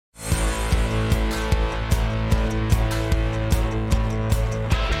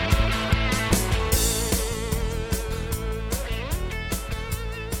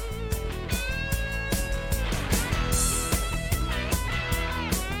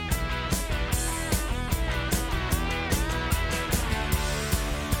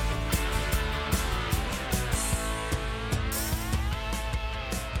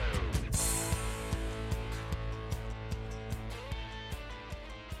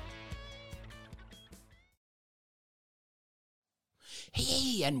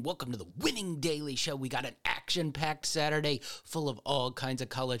Hey, and welcome to the Winning Daily Show. We got an action-packed Saturday full of all kinds of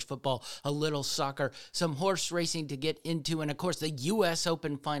college football, a little soccer, some horse racing to get into, and of course the U.S.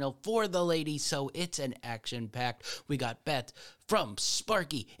 Open final for the ladies, so it's an action-packed. We got bets from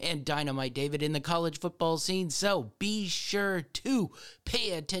Sparky and Dynamite David in the college football scene, so be sure to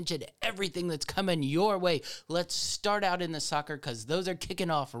pay attention to everything that's coming your way. Let's start out in the soccer because those are kicking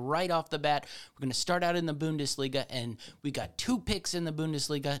off right off the bat. We're going to start out in the Bundesliga, and we got two picks in the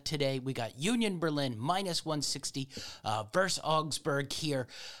Bundesliga today. We got Union Berlin minus 160 versus Augsburg here.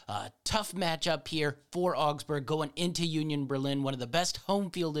 Tough matchup here for Augsburg going into Union Berlin, one of the best home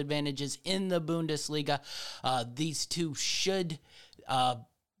field advantages in the Bundesliga. These two should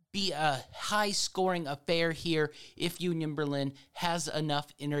be a high-scoring affair here if Union Berlin has enough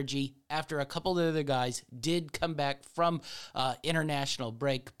energy after a couple of other guys did come back from international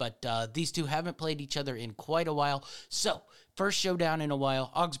break, but these two haven't played each other in quite a while. So, first showdown in a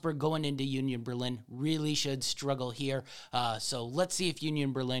while. Augsburg going into Union Berlin really should struggle here. So let's see if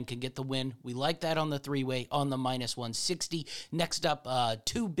Union Berlin can get the win. We like that on the three-way on the minus 160. Next up,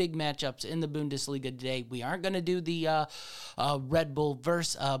 two big matchups in the Bundesliga today. We aren't going to do the Red Bull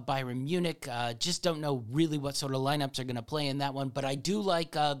versus Bayern Munich. Just don't know really what sort of lineups are going to play in that one, but I do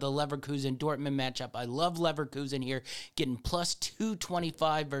like the Leverkusen-Dortmund matchup. I love Leverkusen here, getting plus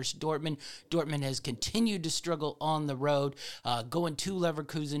 225 versus Dortmund. Dortmund has continued to struggle on the road. Going to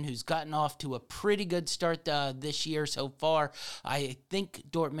Leverkusen, who's gotten off to a pretty good start this year so far. I think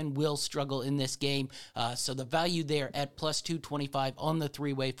Dortmund will struggle in this game. So the value there at plus 225 on the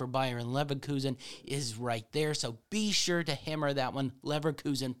three-way for Bayern Leverkusen is right there. So be sure to hammer that one.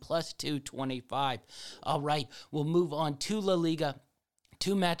 Leverkusen plus 225. All right, we'll move on to La Liga.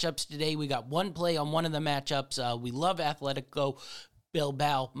 Two matchups today. We got one play on one of the matchups. We love Atletico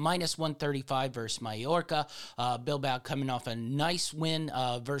Bilbao, minus 135 versus Mallorca. Bilbao coming off a nice win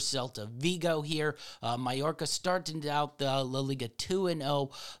versus Celta Vigo here. Mallorca starting out the La Liga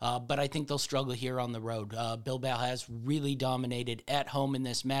 2-0, but I think they'll struggle here on the road. Bilbao has really dominated at home in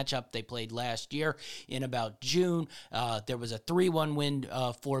this matchup. They played last year in about June. There was a 3-1 win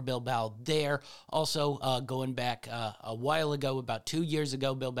for Bilbao there. Also, going back a while ago, about 2 years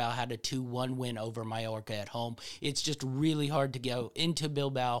ago, Bilbao had a 2-1 win over Mallorca at home. It's just really hard to go into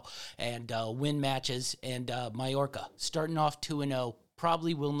Bilbao and win matches, and Mallorca starting off 2-0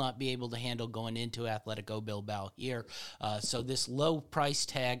 probably will not be able to handle going into Atletico Bilbao here. So this low price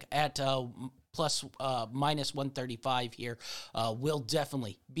tag at minus 135 here will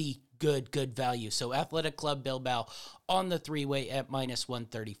definitely be good value. So Athletic Club Bilbao on the three-way at minus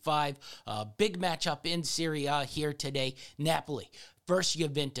 135. Big matchup in Serie A here today. Napoli versus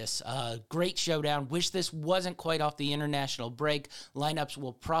Juventus. Great showdown. Wish this wasn't quite off the international break. Lineups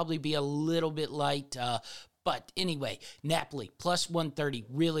will probably be a little bit light. But anyway, Napoli, plus 130.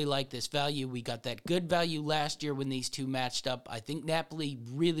 Really like this value. We got that good value last year when these two matched up. I think Napoli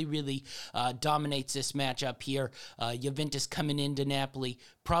really dominates this matchup here. Juventus coming into Napoli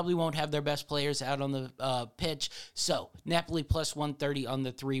probably won't have their best players out on the pitch. So, Napoli plus 130 on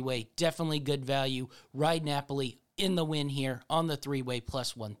the three-way. Definitely good value. Ride Napoli in the win here on the three-way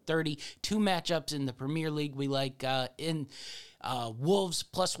plus 130. Two matchups in the Premier League we like in Wolves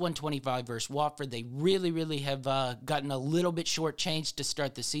plus 125 versus Watford. They really have gotten a little bit shortchanged to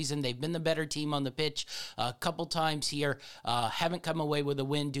start the season. They've been the better team on the pitch a couple times here. Haven't come away with a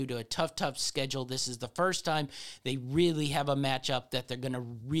win due to a tough schedule. This is the first time they really have a matchup that they're going to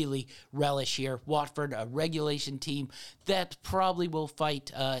really relish here. Watford, a regulation team that probably will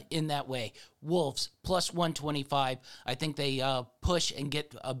fight in that way. Wolves plus 125. I think they push and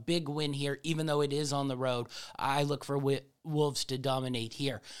get a big win here, even though it is on the road. I look for Wolves to dominate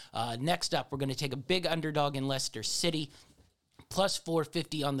here. Next up, we're going to take a big underdog in Leicester City, plus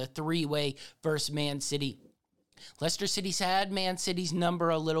 450 on the three-way versus Man City. Leicester City's had Man City's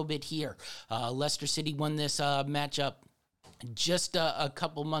number a little bit here. Leicester City won this matchup just a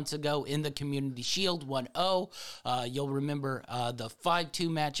couple months ago in the Community Shield 1-0. You'll remember the 5-2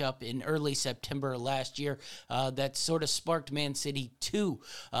 matchup in early September last year that sort of sparked Man City to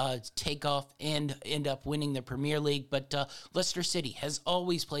take off and end up winning the Premier League. But Leicester City has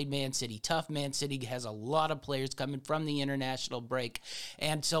always played Man City tough. Man City has a lot of players coming from the international break,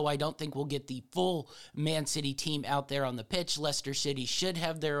 and so I don't think we'll get the full Man City team out there on the pitch. Leicester City should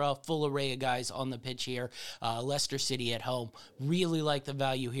have their full array of guys on the pitch here. Leicester City at home. Really like the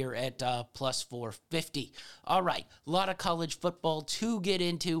value here at plus 450. All right, a lot of college football to get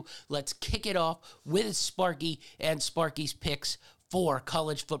into. Let's kick it off with Sparky and Sparky's picks for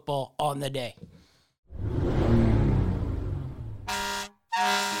college football on the day.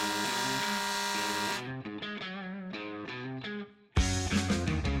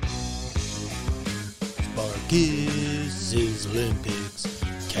 Kisses Olympics.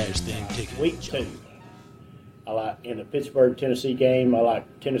 Cash them tickets. Week 2. I like in the Pittsburgh, Tennessee game, I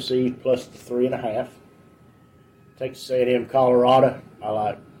like Tennessee plus the 3.5. Texas A&M, Colorado, I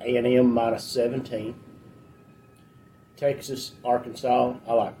like A&M minus 17. Texas, Arkansas,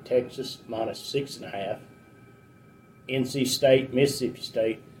 I like Texas minus 6.5. NC State, Mississippi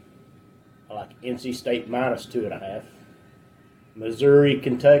State, I like NC State minus 2.5. Missouri,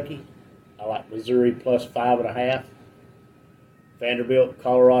 Kentucky, I like Missouri plus 5.5. Vanderbilt,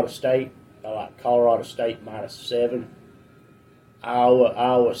 Colorado State, I like Colorado State minus 7.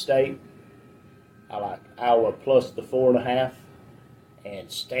 Iowa State, I like Iowa plus the 4.5.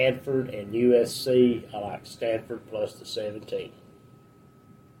 And Stanford and USC, I like Stanford plus the 17.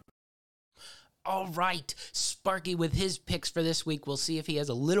 All right, Sparky with his picks for this week. We'll see if he has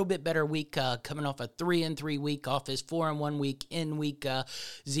a little bit better week coming off a 3-3 week, off his 4-1 week in week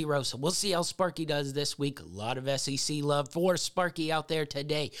 0. So we'll see how Sparky does this week. A lot of SEC love for Sparky out there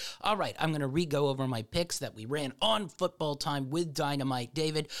today. All right, I'm going to re-go over my picks that we ran on Football Time with Dynamite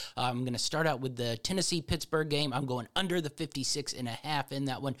David. I'm going to start out with the Tennessee-Pittsburgh game. I'm going under the 56.5 in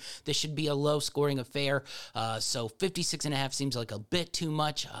that one. This should be a low-scoring affair, so 56.5 seems like a bit too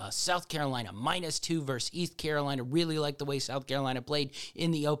much. South Carolina -2 versus East Carolina. Really like the way South Carolina played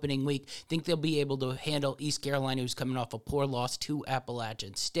in the opening week. Think they'll be able to handle East Carolina, who's coming off a poor loss to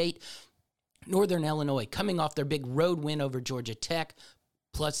Appalachian State. Northern Illinois coming off their big road win over Georgia Tech,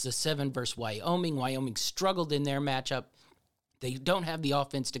 plus the 7 versus Wyoming. Wyoming struggled in their matchup. They don't have the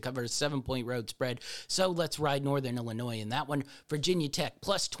offense to cover a 7-point road spread, so let's ride Northern Illinois in that one. Virginia Tech,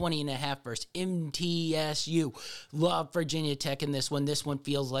 plus 20.5 versus MTSU. Love Virginia Tech in this one. This one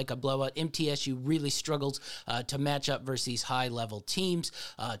feels like a blowout. MTSU really struggles to match up versus these high-level teams.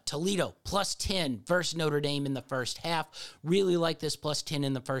 Toledo, plus 10 versus Notre Dame in the first half. Really like this plus 10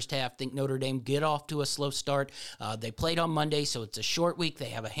 in the first half. Think Notre Dame get off to a slow start. They played on Monday, so it's a short week. They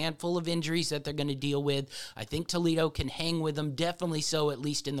have a handful of injuries that they're going to deal with. I think Toledo can hang with them. Definitely so, at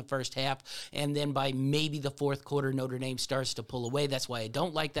least in the first half, and then by maybe the fourth quarter, Notre Dame starts to pull away. That's why I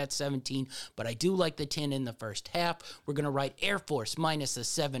don't like that 17, but I do like the 10 in the first half. We're going to write Air Force minus a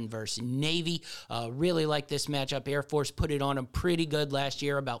 7 versus Navy. Really like this matchup. Air Force put it on them pretty good last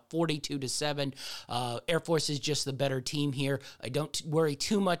year, about 42-7. Air Force is just the better team here. I don't worry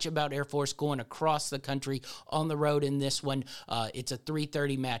too much about Air Force going across the country on the road in this one. It's a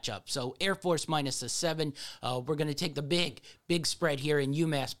 3:30 matchup. So Air Force minus a 7. We're going to take the big spread here in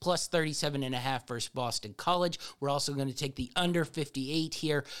UMass, plus 37.5 versus Boston College. We're also going to take the under 58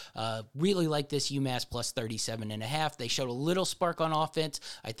 here. Really like this UMass plus 37.5. They showed a little spark on offense.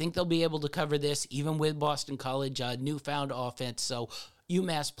 I think they'll be able to cover this, even with Boston College newfound offense. So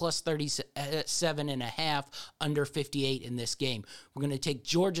UMass plus 37.5, under 58 in this game. We're going to take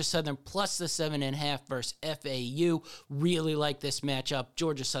Georgia Southern plus the 7.5 versus FAU. Really like this matchup.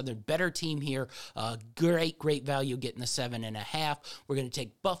 Georgia Southern, better team here. Great value getting the 7.5. We're going to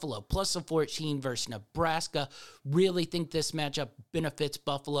take Buffalo plus the 14 versus Nebraska. Really think this matchup benefits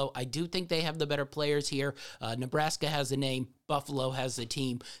Buffalo. I do think they have the better players here. Nebraska has the name. Buffalo has the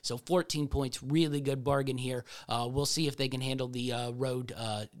team. So 14 points, really good bargain here. We'll see if they can handle the road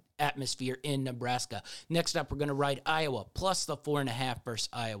atmosphere in Nebraska. Next up, we're going to ride Iowa plus the 4.5 versus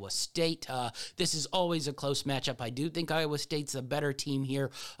Iowa State. This is always a close matchup. I do think Iowa State's a better team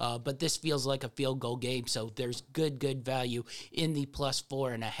here, but this feels like a field goal game, so there's good value in the plus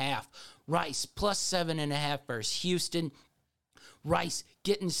 4.5. Rice plus 7.5 versus Houston. Rice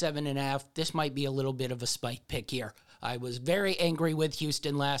getting 7.5. This might be a little bit of a spike pick here. I was very angry with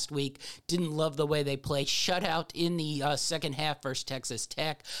Houston last week. Didn't love the way they played. Shutout in the second half versus Texas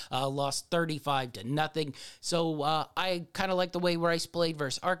Tech. Lost 35-0. So I kind of like the way Rice played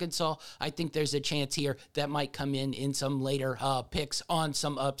versus Arkansas. I think there's a chance here that might come in some later picks on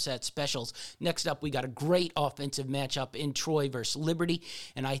some upset specials. Next up, we got a great offensive matchup in Troy versus Liberty.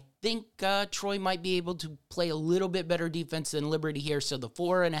 And I think Troy might be able to play a little bit better defense than Liberty here. So the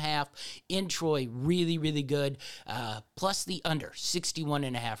 4.5 in Troy, really good. Plus the under,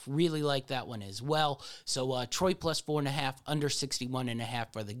 61.5. Really like that one as well. So Troy plus 4.5, under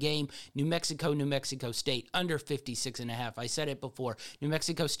 61.5 for the game. New Mexico State, under 56.5. I said it before. New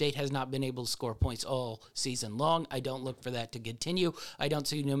Mexico State has not been able to score points all season long. I don't look for that to continue. I don't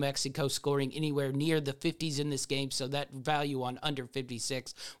see New Mexico scoring anywhere near the 50s in this game, so that value on under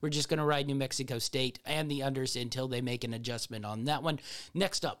 56, we're just going to ride New Mexico State and the unders until they make an adjustment on that one.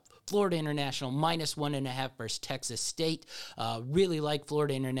 Next up, Florida International -1.5 versus Texas State. Really like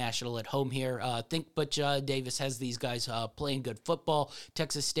Florida International at home here. Think Butch Davis has these guys playing good football.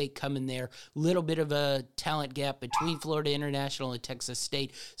 Texas State coming there. Little bit of a talent gap between Florida International and Texas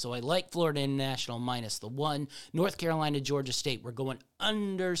State. So I like Florida International -1. North Carolina, Georgia State. We're going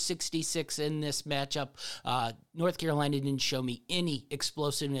under 66 in this matchup. North Carolina didn't show me any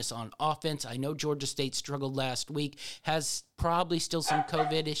explosiveness on offense. I know Georgia State struggled last week, has probably still some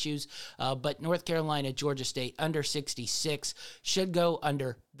COVID issues, but North Carolina, Georgia State, under 66, should go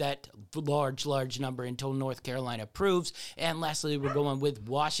under that large number until North Carolina proves. And lastly, we're going with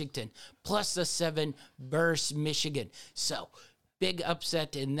Washington, +7 versus Michigan. So, big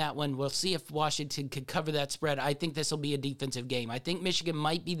upset in that one. We'll see if Washington can cover that spread. I think this will be a defensive game. I think Michigan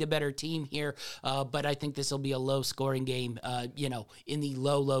might be the better team here, but I think this will be a low-scoring game, in the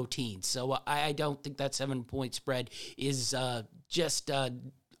low teens. So I don't think that 7-point spread is just a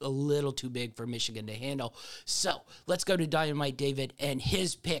little too big for Michigan to handle. So let's go to Dynamite David and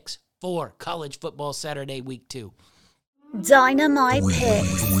his picks for college football Saturday, week 2. Dynamite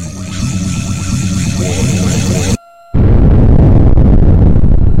picks.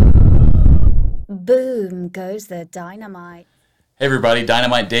 Boom goes the dynamite. Hey everybody,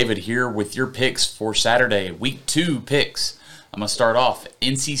 Dynamite David here with your picks for Saturday, week 2 picks. I'm going to start off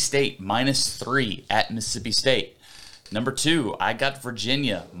NC State -3 at Mississippi State. Number 2, I got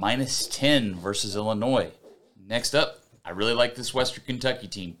Virginia -10 versus Illinois. Next up, I really like this Western Kentucky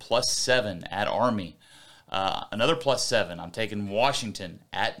team, +7 at Army. Another +7, I'm taking Washington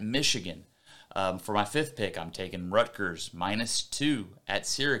at Michigan. For my 5th pick, I'm taking Rutgers -2 at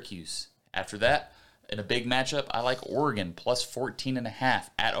Syracuse. After that, in a big matchup, I like Oregon +14.5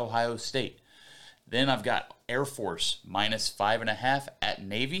 at Ohio State. Then I've got Air Force -5.5 at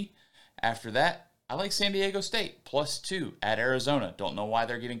Navy. After that, I like San Diego State +2 at Arizona. Don't know why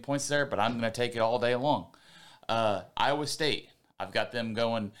they're getting points there, but I'm going to take it all day long. Iowa State, I've got them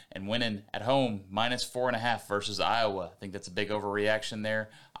going and winning at home -4.5 versus Iowa. I think that's a big overreaction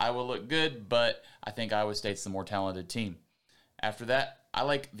there. Iowa looked good, but I think Iowa State's the more talented team. After that, I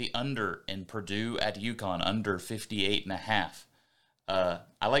like the under in Purdue at UConn, under 58.5.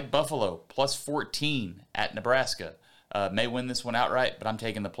 I like Buffalo +14 at Nebraska. May win this one outright, but I'm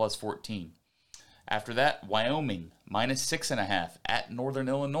taking the +14. After that, Wyoming -6.5 at Northern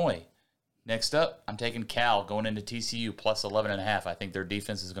Illinois. Next up, I'm taking Cal going into TCU +11.5. I think their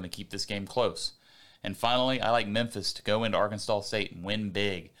defense is going to keep this game close. And finally, I like Memphis to go into Arkansas State and win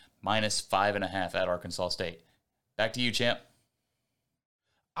big, -5.5 at Arkansas State. Back to you, champ.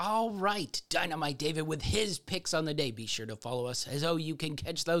 All right, Dynamite David with his picks on the day. Be sure to follow us as you can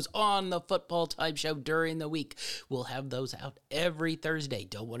catch those on the Football Time Show during the week. We'll have those out every Thursday.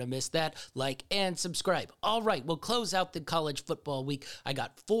 Don't want to miss that. Like and subscribe. All right, we'll close out the college football week. I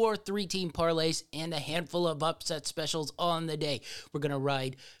got 4 3-team parlays and a handful of upset specials on the day. We're going to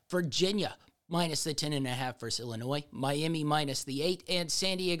ride Virginia -10.5 versus Illinois, Miami -8, and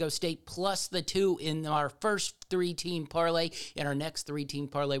San Diego State +2 in our first 3-team parlay. In our next 3-team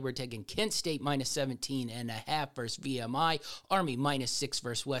parlay, we're taking Kent State -17.5 versus VMI, Army -6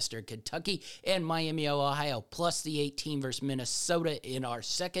 versus Western Kentucky, and Miami, Ohio +18 versus Minnesota in our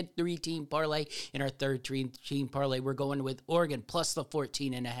second 3-team parlay. In our third 3-team parlay, we're going with Oregon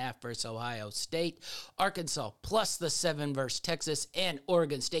 +14.5 versus Ohio State, Arkansas +7 versus Texas, and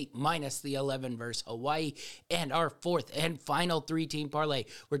Oregon State -11 versus Hawaii. And our fourth and final 3-team parlay,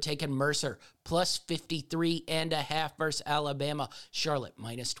 we're taking Mercer +53.5 versus Alabama, Charlotte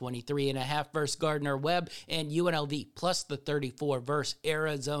 -23.5 versus Gardner-Webb, and UNLV +34 versus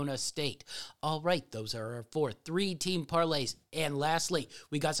Arizona State. All right, those are our 4 3-team parlays. And lastly,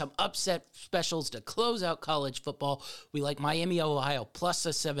 we got some upset specials to close out college football. We like Miami, Ohio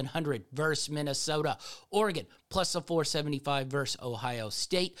 +700 versus Minnesota, Oregon +475 versus Ohio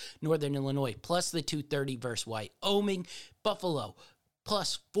State, Northern Illinois +230 versus Wyoming, Buffalo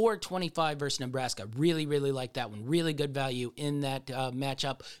 +425 versus Nebraska. Really like that one. Really good value in that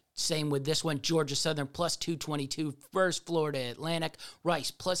matchup. Same with this one. Georgia Southern +222 versus Florida Atlantic. Rice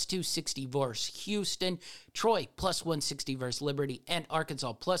 +260 versus Houston. Troy +160 versus Liberty. And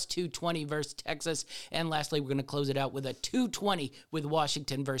Arkansas +220 versus Texas. And lastly, we're going to close it out with a 220 with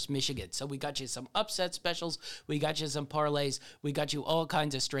Washington versus Michigan. So we got you some upset specials. We got you some parlays. We got you all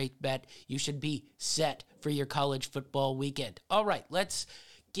kinds of straight bet. You should be set for your college football weekend. All right, let's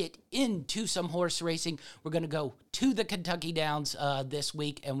get into some horse racing. We're going to go to the Kentucky Downs this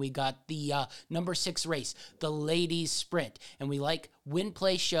week, and we got the number 6 race, the Ladies Sprint, and we like Win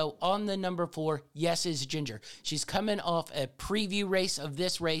Play Show on the number 4, Yes is Ginger. She's coming off a preview race of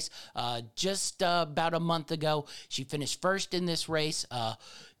this race just about a month ago. She finished first in this race.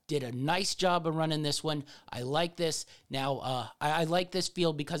 did a nice job of running this one. I like this. Now, I like this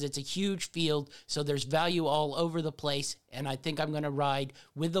field because it's a huge field, so there's value all over the place, and I think I'm going to ride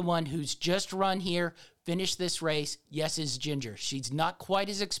with the one who's just run here, finished this race. Yes, is Ginger. She's not quite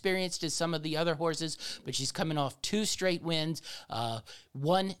as experienced as some of the other horses, but she's coming off 2 straight wins.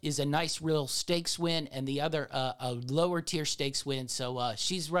 One is a nice real stakes win, and the other a lower tier stakes win. So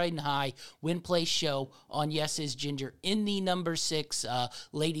she's riding high. Win Place Show on Yes is Ginger in the number 6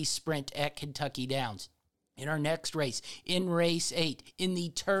 ladies sprint at Kentucky Downs. In our next race, in race 8, in the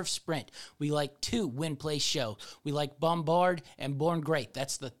turf sprint, we like 2 Win Place Show. We like Bombard and Born Great.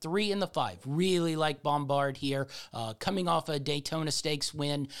 That's the 3 and the 5. Really like Bombard here, coming off a Daytona Stakes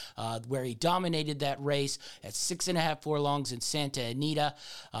win where he dominated that race at 6.5 furlongs in Santa Anita.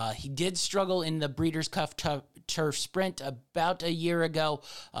 He did struggle in the Breeders' Cup turf sprint about a year ago,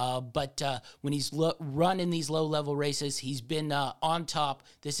 but when he's run in these low-level races, he's been on top.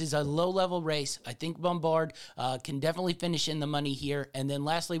 This is a low-level race. I think Bombard can definitely finish in the money here. And then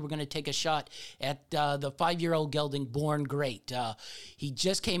lastly, we're going to take a shot at the 5-year-old gelding Born Great. He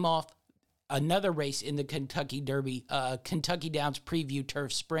just came off another race in the Kentucky Derby, Kentucky Downs Preview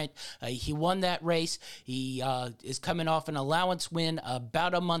Turf Sprint. He won that race. He is coming off an allowance win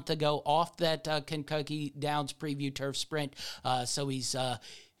about a month ago off that Kentucky Downs Preview Turf Sprint. So he's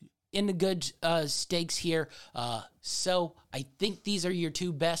in the good stakes here. So I think these are your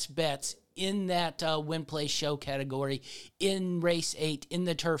 2 best bets in that Win Place Show category in race 8 in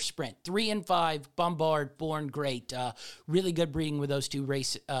the turf sprint. 3 and 5, Bombard, Born Great. Really good breeding with those 2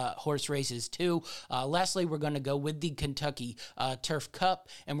 horse races too. Lastly, we're going to go with the Kentucky Turf Cup,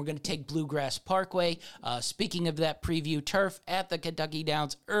 and we're going to take Bluegrass Parkway. Speaking of that preview turf at the Kentucky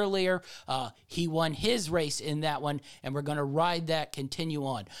Downs earlier, he won his race in that one, and we're going to ride that, continue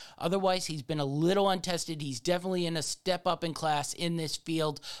on. Otherwise, he's been a little untested. He's definitely in a step up in class in this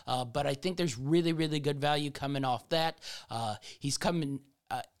field, but I think there's really, really good value coming off that. He's coming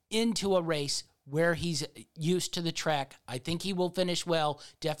into a race where he's used to the track. I think he will finish well,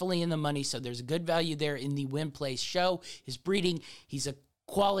 definitely in the money, so there's a good value there in the Win Place Show. His breeding, he's a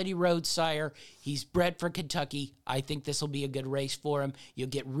quality road sire. He's bred for Kentucky. I think this will be a good race for him. You'll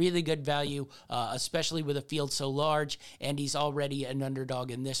get really good value, especially with a field so large, and he's already an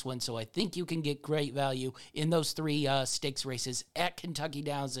underdog in this one, so I think you can get great value in those 3 stakes races at Kentucky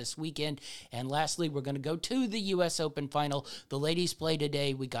Downs this weekend. And lastly, we're going to go to the U.S. Open final. The ladies play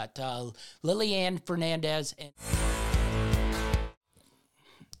today. We got Liliane Fernandez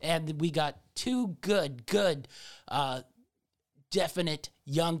and we got 2 good definite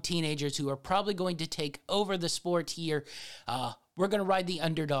young teenagers who are probably going to take over the sport here. We're going to ride the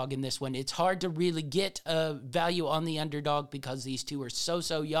underdog in this one. It's hard to really get value on the underdog because these 2 are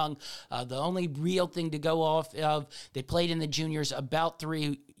so young. The only real thing to go off of, they played in the juniors about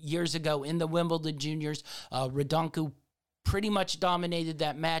 3 years ago in the Wimbledon juniors. Radonku pretty much dominated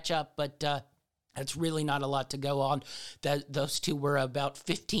that matchup, but that's really not a lot to go on. Those 2 were about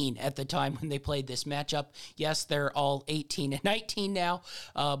 15 at the time when they played this matchup. Yes, they're all 18 and 19 now,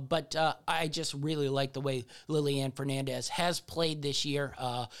 but I just really like the way Liliane Fernandez has played this year.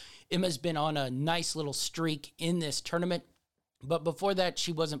 Emma's been on a nice little streak in this tournament, but before that,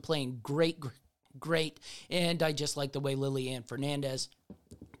 she wasn't playing great, and I just like the way Liliane Fernandez,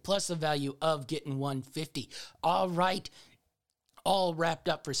 plus the value of getting 150. All right. All wrapped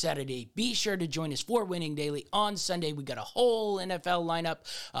up for Saturday. Be sure to join us for Winning Daily on Sunday. We got a whole NFL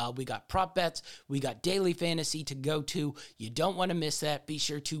lineup. We got prop bets. We got daily fantasy to go to. You don't want to miss that. Be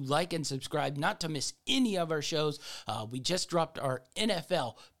sure to like and subscribe not to miss any of our shows. We just dropped our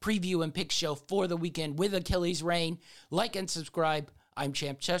NFL preview and pick show for the weekend with Achilles Reign. Like and subscribe. I'm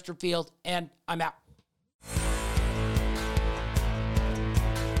Champ Chesterfield, and I'm out.